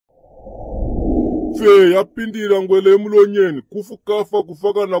Ife yapindira ngwele mulonyeni kufukafa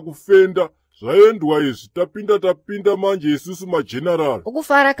kufaka na kufenda zvaendwa izvi tapinda manje isusu mageneral.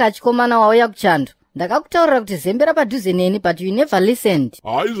 Ukufara kachikomana wauya kuchando. Ndakakutaurira kuti zembera padhuze neni but you never listened.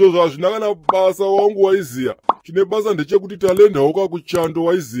 Izvozvo hazvina kana basa wangu waiziya. Chine basa ndechekuti talendauka kuchando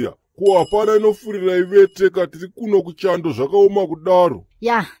waiziya. Ko hapana inofurira iveteka tiri kuno kuchando zvakaoma kudaro.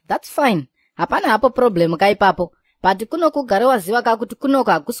 Yeah, that's fine. Hapana hapo problem kaipapo. But kuno kugare waziva kakuti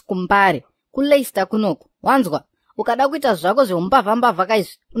kunoko hakusi kumbare. Kuleicester kunoko. Wanzwa? Ukada kuita zvako zvemumbavha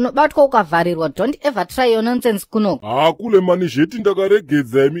kaizvi unobatwa ukavharirwa. Don't ever try your nonsense kunoko. Kule mani zveti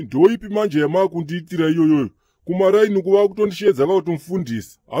ndakaregedza imi ndoipi manje yamakundiitira iyoyo. Kumaraini kuva kutondishedza kuti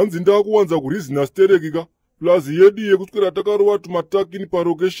mufundisi. Hanzi ndakuwanza kurizina sterekika. Plus yedu yekuswera takarova tumatakini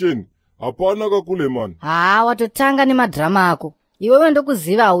parokesheni. Hapana kakule mani. Watotanga nemadrama ako. Iwewe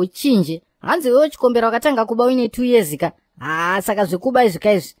ndokuziva hauchinje. Hanzi wewe Chikombera wakatanga kuba uine 2 years ka. Saka zvekuba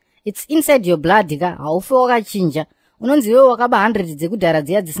izvi. It's inside your blood ka. Haufe wakachinja. Unonzi wewe wakaba 100 dzekudhara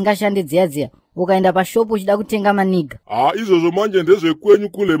dziya dzisingashande dziya. Ukaenda pashopu uchida kutenga maniga. Izvozvo manje ndezvekwenyu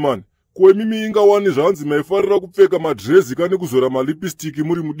kule mani. Kwemimi ingawani zvanzi maifarira kupfeka madrezi kane kuzora malipstick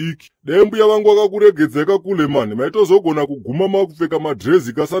muri mudiki. Dembuya vangu vakakuregedzeka kule mani. Maitozogona kuguma makupfeka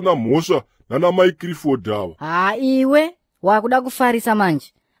madrezi kasana mhosva nana Mike Clifford ava. Iwe wakuda kufarisa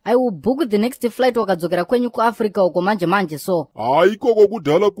manje. I will book the next flight wakadzokera kwenyu kuAfrica uko manje so. Ikoko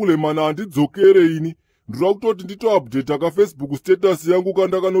kudhala kule mani handidzokere ini. Ndira kutoti ndito-update ka Facebook status yangu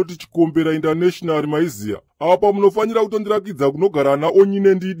kandakanoti Chikombera International maiziya. Apa munofanira kutondirakidza kunogara na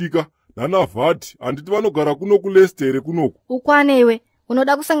Onyine ndidika. Nana Vati, handiti vanogara kuno kuLeicester kunoku. Ukwane iwe,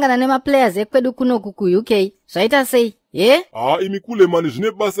 unoda kusangana nemaplayers ekwedu kunoku ku-UK. Zvaita sei? Imi kule mani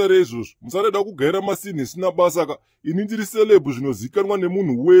zvine basa rezvozvo. Musareda kugaira masini sina basa ka. Ini ndiri celeb zvinozikanwa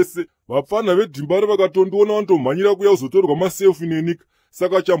nemunhu wese. Vapfana vedhimbare vakatondiona vandomhanyira kuya kuzotorwa maselfie nenika.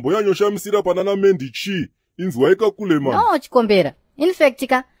 Saka chamboyanyoshamisira panana Mendichi. Inzwai kakule mani. No, Chikombera. In fact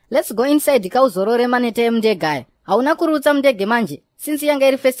ka, let's go inside ka uzorore manete yemundege. Hauna kurutsa mundege manje. Since yanga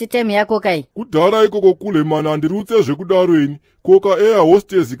iri first time yako kai. Kudhara ikoko kule mani handirutse zvekudaro ini. Koka air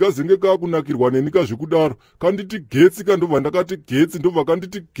hostess kazenge kakunakirwa nenika zvekudaro. Kanditi getsi kandobva ndakati getsi ndobva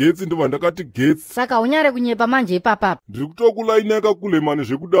kanditi getsi ndobva ndakati getsi. Saka unyare kunyepa manje ipapa. Ndiri kutokulaineka kule mani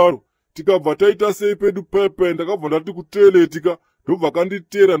zvekudaro. Tikabva taita sei pedu pepe ndakabva ndati kuteletika. Ndobva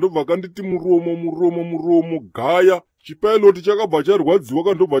kanditera ndobva kanditi muromo gaya. Chipiloti chakabva charwadziwa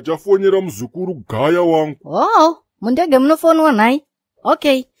kandobva chafonyera muzukuru gaya wangu. Mundege munofonwa nhai.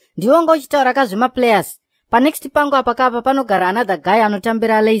 Okay, ndiwonga uchitaura kazvemaplayers. Panext pangu apakapa panogara another guy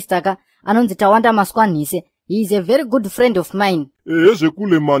anotambira Leicester ka. Anonzi Tawanda Maswanhise. He is a very good friend of mine.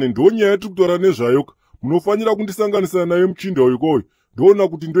 Zvekule mani ndonyaya yatiri kutaura nezvayoka. Munofanira kundisanganisa naye muchinda uyokoyo. Ndoona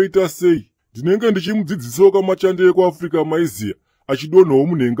kuti ndoita sei. Ndinenge ndichimudzidzisawo kamachande ekuAfrica maiziya. Achidonhawo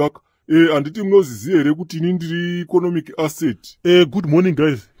munhengaka. Handiti munoziziya here kuti ini ndiri economic asset. Good morning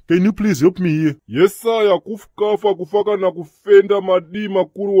guys. Can you please help me here? Yes sir, kufukafa kufaka na kufenda madi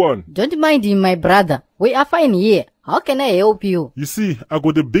makuru one. Don't mind him my brother. We are fine here. How can I help you? You see, I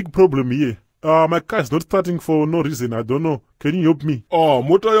got a big problem here. My car is not starting for no reason. I don't know. Can you help me?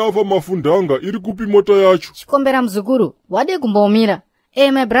 Mota yafa mafundanga. Iri kupi mota yacho? Chikombera mzukuru. Wade kumbomira.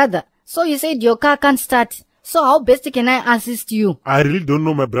 My brother. So you said your car can't start. So how best can I assist you? I really don't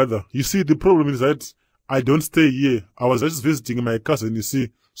know my brother. You see, the problem is that I don't stay here. I was just visiting my cousin, you see.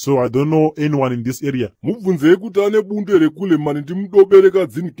 So I don't know anyone in this area. Mubvunze kuti ane bunde rekule mani ndimudobereka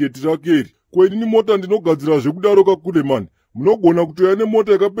dziniketi rakeri. Kwenini mota ndinogadzira zvekudaro kakule mani. Munogona kutoya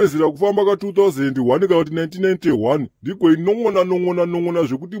nemota yakapedzera kufamba ka 2001 kana kuti 1991. Ndiko inon'ona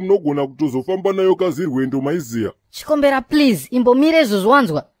zvekuti munogona kutozofamba nayo kazirwendo maiziya. Chikombera please, imbomire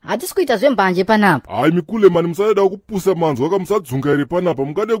zvozwanzwa. Hatisi kuita zvembanje panapa. Mikule mani musareda kupusa manzwa kamusadzunga ere panapa.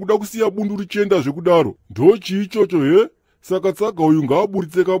 Mungade kuda kusiya bundu richenda zvekudaro. Ndochi ichocho he? Saka tsaga uyu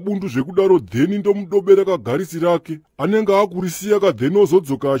ngaaburitse kabundu zvekudaro dheni ndomudobereka garisi rake. Anenge akurisiya kadheni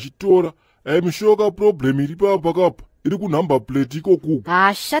ozodzoka achitora. Mishoka problem iri pakapa. Iri kunhamba plate ikoku.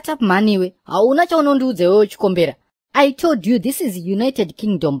 Shut up maniwe. Hauna chaunondiudza wewe Chikombera. I told you this is United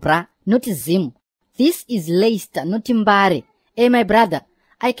Kingdom bra, not Zim. This is Leicester, not Mbare. My brother,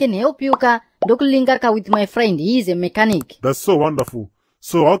 I can help you ka ndokulinga with my friend. He is a mechanic. That's so wonderful.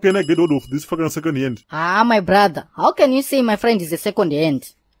 So how can I get hold of this fucking second hand? My brother, how can you say my friend is a second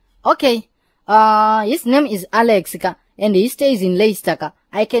hand? Okay, his name is Alex ka, and he stays in Leicester ka.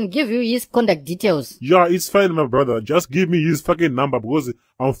 I can give you his contact details. Yeah, it's fine my brother. Just give me his fucking number because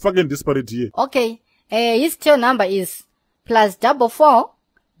I'm fucking desperate here. Okay, his tail number is +44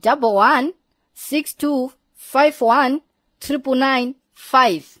 11 62 51 999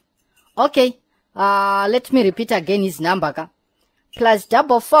 5. Okay, let me repeat again his number ka.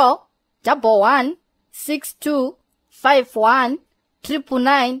 +44 11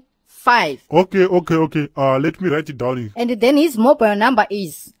 62519995. Okay. Let me write it down here. And then his mobile number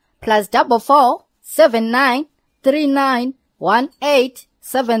is +44 79 39 18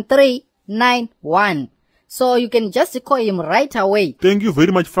 7391. So you can just call him right away. Thank you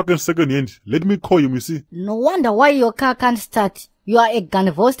very much, fucking second hand. Let me call him, you see. No wonder why your car can't start. You are a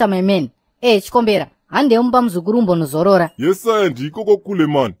gunvoster, my man. Chikombera, ande umba mzukuru mbonozorora. Yes sir, ndikoko kule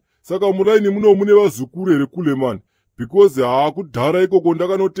man. Saka muraini muno mune vazukuru ere kule man. Because haakudhara ikoko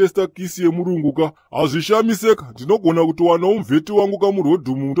ndakanotesta kisi yemurunguka. Hazvishamiseka, ndinogona kutowana umveti wangu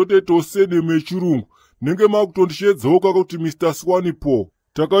kamurodhumu mutoteto sedeme yechirungu. Nenge makutondishedzoka kuti Mr. Swanipo.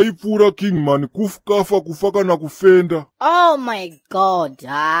 Takaipfura Kingman, kufa kufa kana kufenda. Oh my god,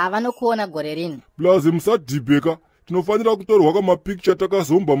 vanokuona gore rino. Plus musadhibheka, tinofanira kutorwa kamapicture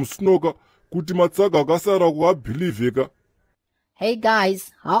takazomba musnoka kuti matsaga akasara kuabhilivheka. Hey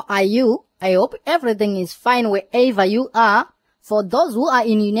guys, how are you? I hope everything is fine wherever you are. For those who are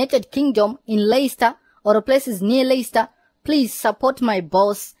in United Kingdom, in Leicester, or places near Leicester, please support my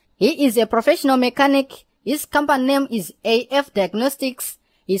boss. He is a professional mechanic. His company name is AF Diagnostics.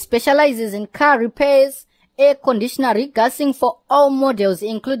 He specializes in car repairs, air conditioner regassing for all models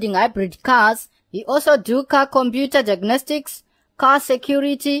including hybrid cars. He also do car computer diagnostics, car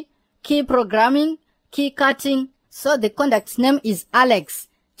security, key programming, key cutting. So the contact's name is Alex.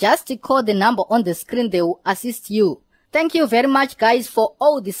 Just call the number on the screen, they will assist you. Thank you very much guys for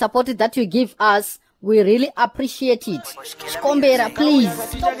all the support that you give us. We really appreciate it. Chikombera, please,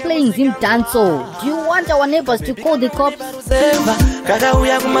 stop playing Zim Danso. Do you want our neighbors to call the cops?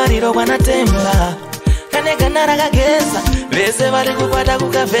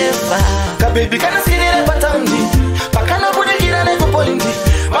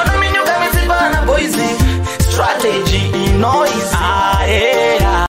 Strategy in noise.